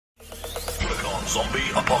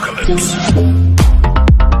Zombie Apocalypse.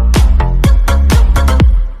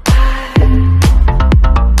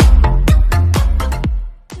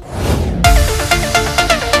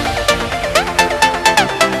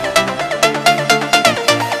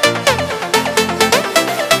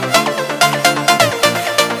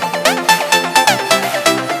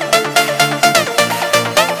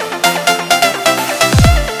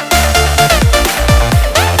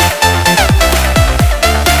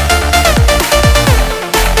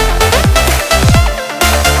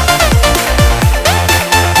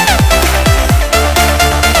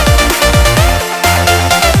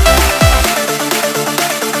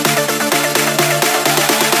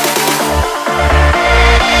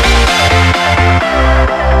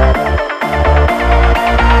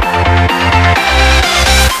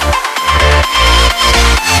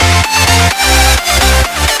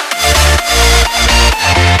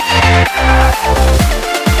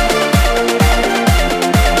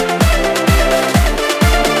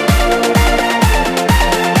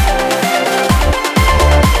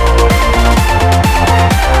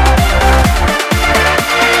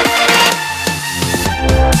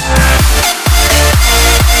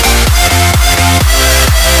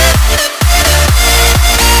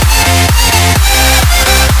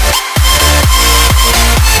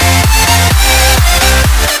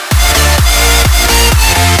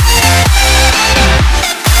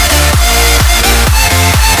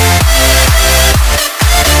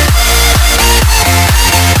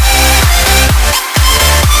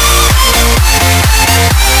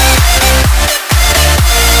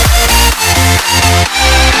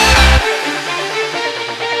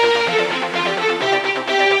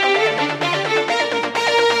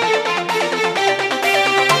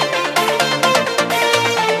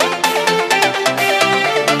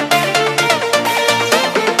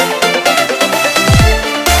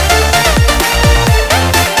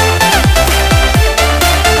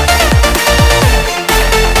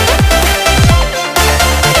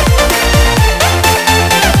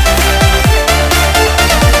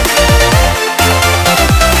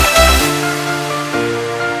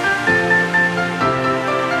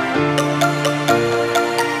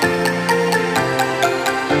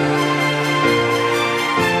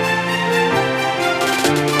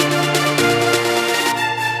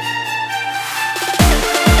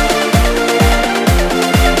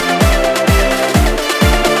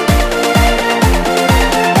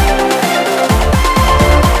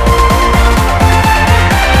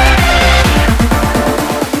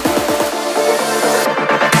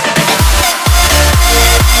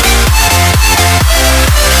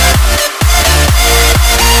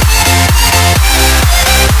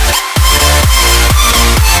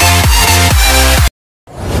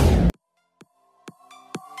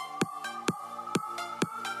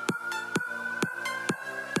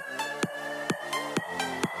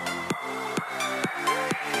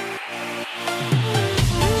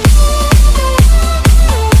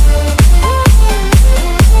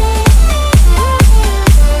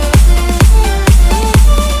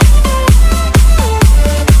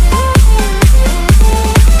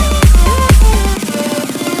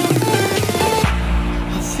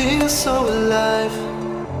 So alive,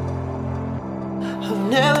 I've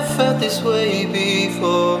never felt this way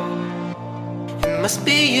before. It must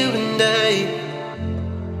be you and I.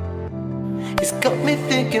 It's got me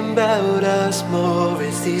thinking about us more.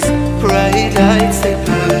 It's these bright lights, they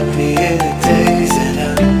put me in a daze, and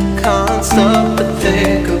I can't stop but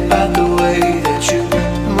think about the way that you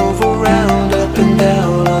move around up and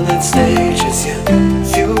down on that stage. It's your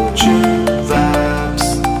future vibes.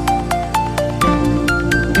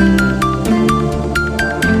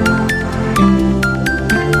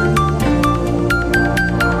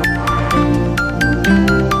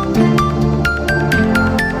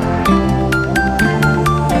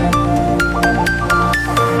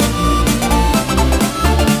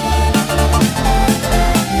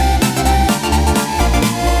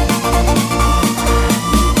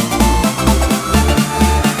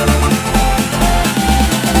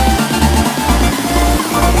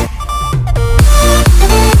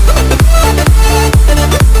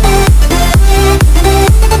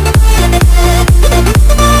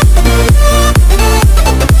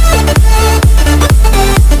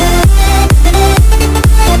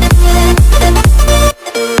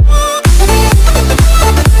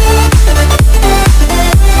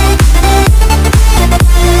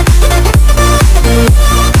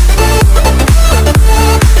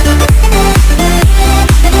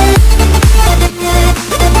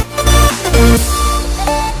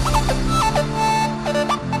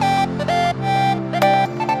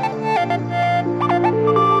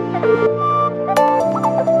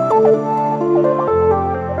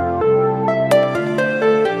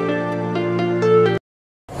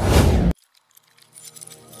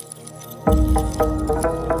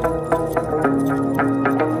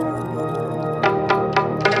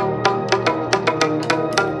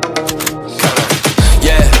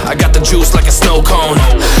 juice like a snow cone.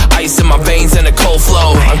 Ice in my veins and a cold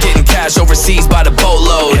flow. I'm getting cash overseas by the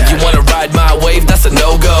boatload. You wanna ride my wave? That's a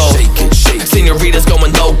no-go. Senoritas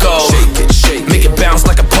going loco. Make it bounce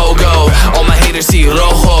like a pogo. All my haters see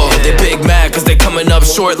rojo. They big mad cause they coming up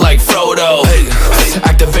short like Frodo.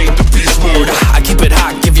 Activate the beast mode. I keep it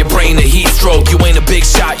hot, give your brain a heat stroke. You ain't a big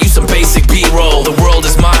shot, you some basic B-roll. The world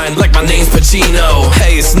is mine like my name's Pacino.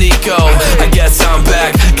 Hey, it's Nico, I guess I'm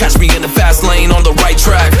back. Catch me in the fast lane on the right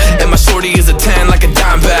track. And my shorty is a 10 like a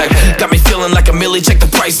dime bag. Got me feeling like a milli, check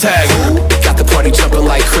the price tag. Got the party jumping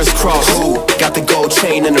like crisscross. Got the gold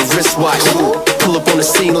chain and the wristwatch. Pull up on the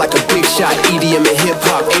scene like a big shot. EDM and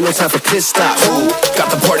hip-hop, ain't no time for pit stops. Got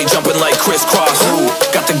the party jumping like crisscross.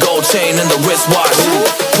 Got the gold chain and the wristwatch.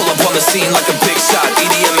 Pull up on the scene like a big shot.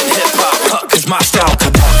 EDM and hip-hop, cause my style.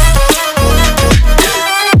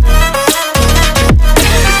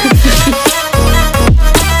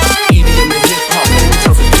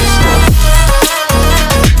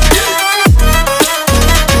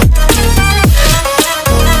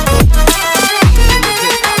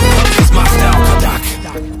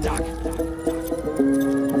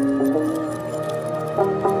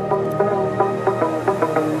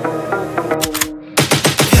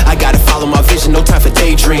 No time for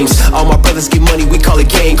daydreams. All my brothers get money, we call it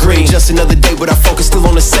gangrene. Just another day, but I focus still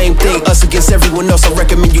on the same thing. Us against everyone else, I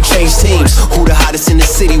recommend you change teams. Who the hottest in the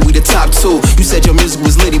city? We the top two. You said your music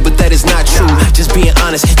was litty, but that is not true. Just being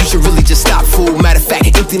honest, you should really just stop, fool. Matter of fact,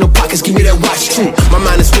 empty no pockets, give me that watch too. My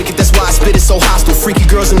mind is wicked, that's why I spit it so hostile. Freaky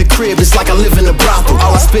girls in the crib, it's like I live in a brothel.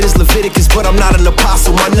 All I spit is Leviticus, but I'm not an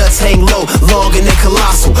apostle. My nuts hang low, long and they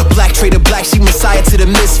colossal. Black trader black, she messiah to the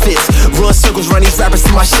misfits. Run circles around these rappers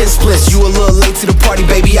till my shit splits. You a little late to the party,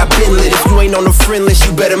 baby, I been lit. If you ain't on the friend list,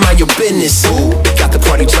 you better mind your business. Got the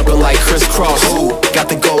party jumping like crisscross. Got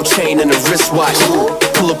the gold chain and the wristwatch.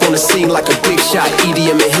 Pull up on the scene like a big shot.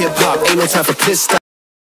 EDM and hip-hop, ain't no time for pit stop.